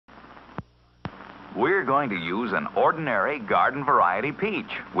We're going to use an ordinary garden variety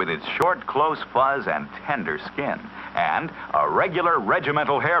peach with its short, close fuzz and tender skin, and a regular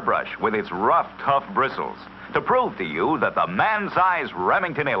regimental hairbrush with its rough, tough bristles, to prove to you that the man-size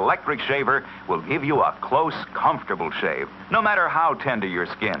Remington electric shaver will give you a close, comfortable shave, no matter how tender your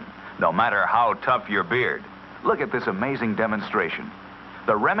skin, no matter how tough your beard. Look at this amazing demonstration.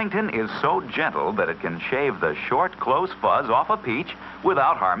 The Remington is so gentle that it can shave the short, close fuzz off a peach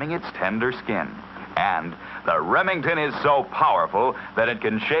without harming its tender skin. And the Remington is so powerful that it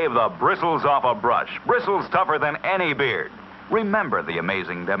can shave the bristles off a brush, bristles tougher than any beard. Remember the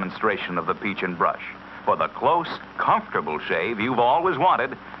amazing demonstration of the peach and brush. For the close, comfortable shave you've always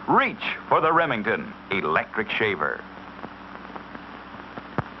wanted, reach for the Remington electric shaver.